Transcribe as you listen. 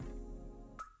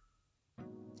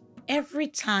Every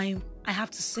time I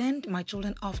have to send my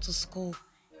children off to school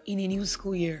in a new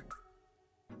school year,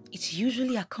 it's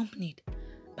usually accompanied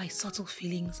by subtle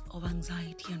feelings of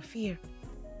anxiety and fear.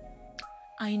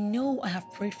 I know I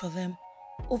have prayed for them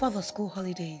over the school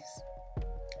holidays,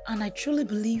 and I truly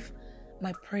believe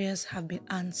my prayers have been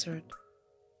answered.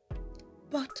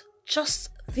 But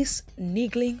just this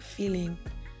niggling feeling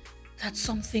that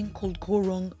something could go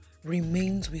wrong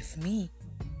remains with me.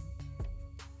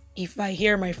 If I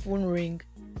hear my phone ring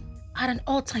at an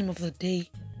odd time of the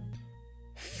day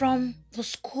from the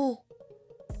school,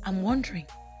 I'm wondering,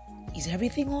 is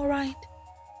everything all right?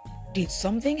 Did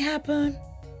something happen?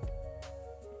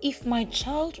 If my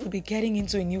child will be getting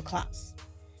into a new class,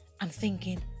 I'm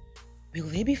thinking, will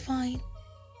they be fine?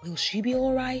 Will she be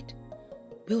all right?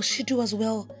 Will she do as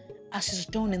well as she's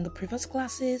done in the previous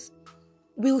classes?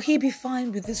 Will he be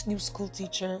fine with this new school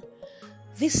teacher,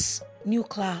 this new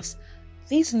class,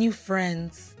 these new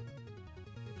friends?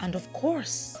 And of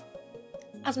course,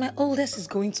 as my oldest is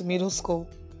going to middle school,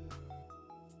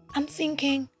 I'm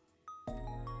thinking,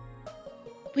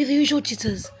 with the usual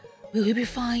jitters, will he be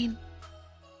fine?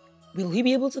 Will he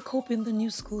be able to cope in the new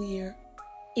school year,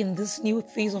 in this new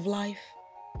phase of life?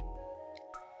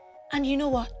 And you know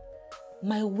what?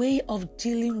 My way of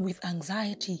dealing with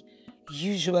anxiety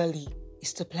usually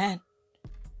is to plan.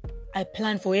 I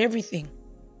plan for everything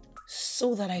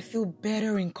so that I feel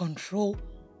better in control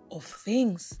of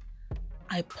things.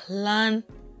 I plan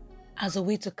as a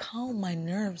way to calm my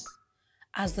nerves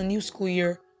as the new school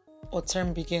year or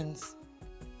term begins.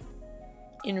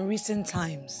 In recent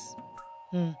times,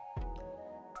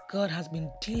 God has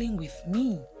been dealing with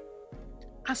me,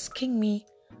 asking me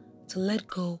to let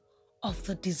go of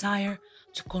the desire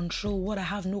to control what I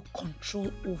have no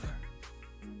control over.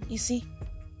 You see,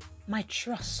 my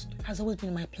trust has always been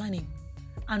in my planning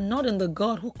and not in the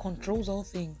God who controls all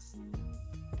things.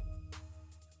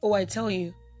 Oh, I tell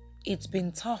you, it's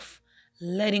been tough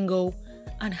letting go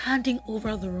and handing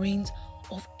over the reins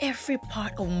of every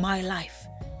part of my life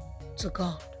to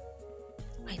God.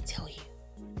 I tell you,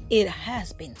 it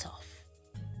has been tough.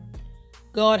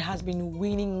 God has been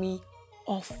weaning me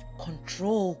off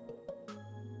control.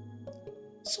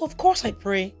 So of course I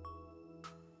pray.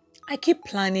 I keep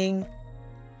planning,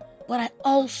 but I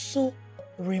also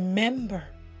remember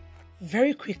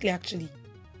very quickly actually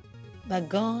that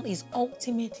God is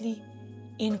ultimately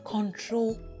in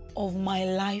control of my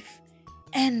life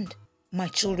and my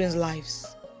children's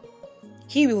lives.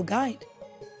 He will guide.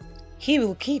 He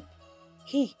will keep.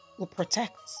 He will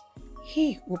protect.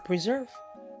 He will preserve.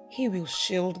 He will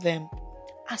shield them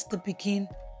as they begin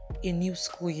a new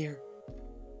school year.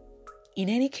 In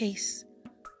any case,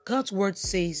 God's word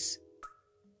says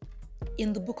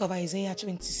in the book of Isaiah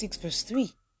 26 verse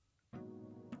 3,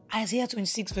 Isaiah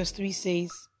 26 verse 3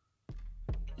 says,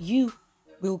 "You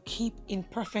will keep in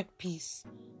perfect peace,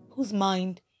 whose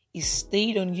mind is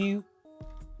stayed on you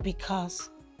because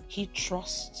he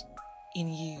trusts in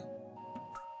you."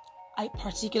 I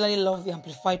particularly love the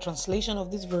Amplified translation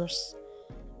of this verse,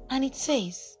 and it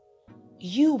says,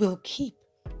 "You will keep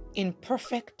in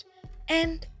perfect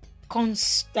and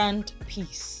constant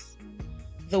peace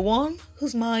the one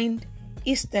whose mind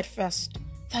is steadfast,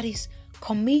 that is,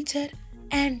 committed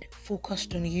and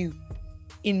focused on you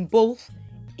in both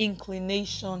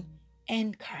inclination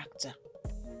and character,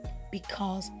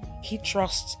 because he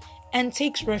trusts and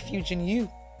takes refuge in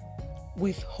you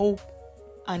with hope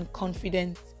and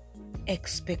confident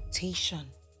expectation."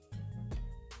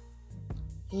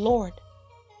 Lord,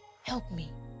 help me.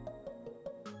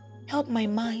 Help my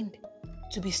mind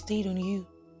to be stayed on you.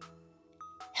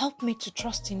 Help me to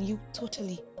trust in you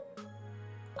totally.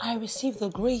 I receive the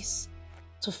grace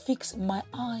to fix my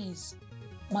eyes,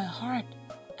 my heart,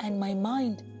 and my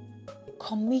mind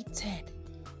committed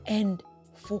and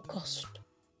focused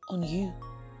on you.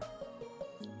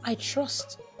 I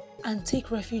trust and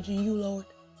take refuge in you, Lord,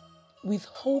 with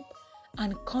hope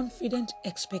and confident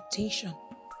expectation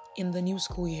in the new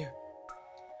school year,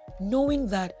 knowing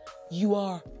that you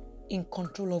are in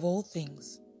control of all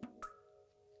things.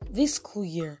 This school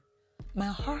year, my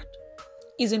heart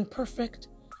is in perfect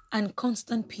and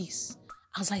constant peace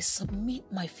as I submit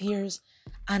my fears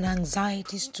and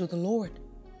anxieties to the Lord.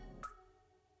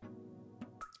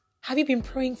 Have you been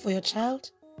praying for your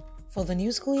child for the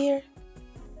new school year?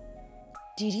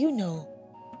 Did you know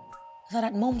that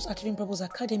at Moms Achieving Purpose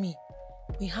Academy,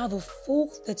 we have a full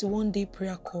 31-day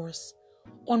prayer course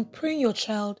on praying your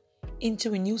child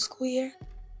into a new school year?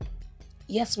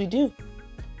 Yes, we do.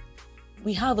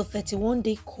 We have a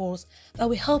 31-day course that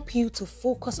will help you to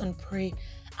focus and pray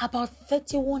about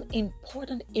 31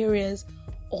 important areas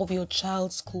of your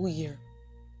child's school year.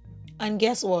 And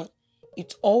guess what?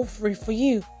 It's all free for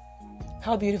you.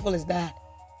 How beautiful is that?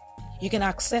 You can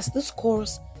access this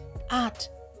course at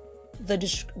the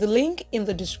link in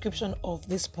the description of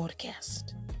this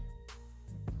podcast.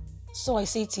 So I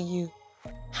say to you,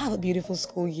 have a beautiful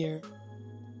school year.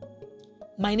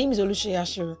 My name is Oluseyi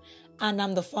Ashiru, and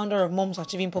I'm the founder of Moms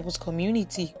Achieving Purpose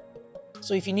Community.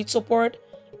 So if you need support,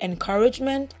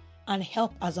 encouragement, and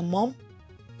help as a mom,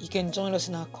 you can join us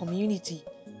in our community.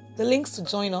 The links to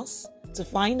join us, to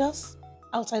find us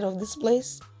outside of this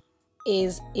place,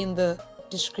 is in the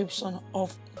description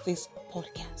of this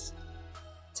podcast.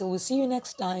 Till we see you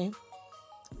next time,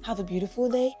 have a beautiful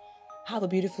day, have a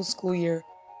beautiful school year,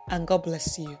 and God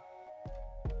bless you.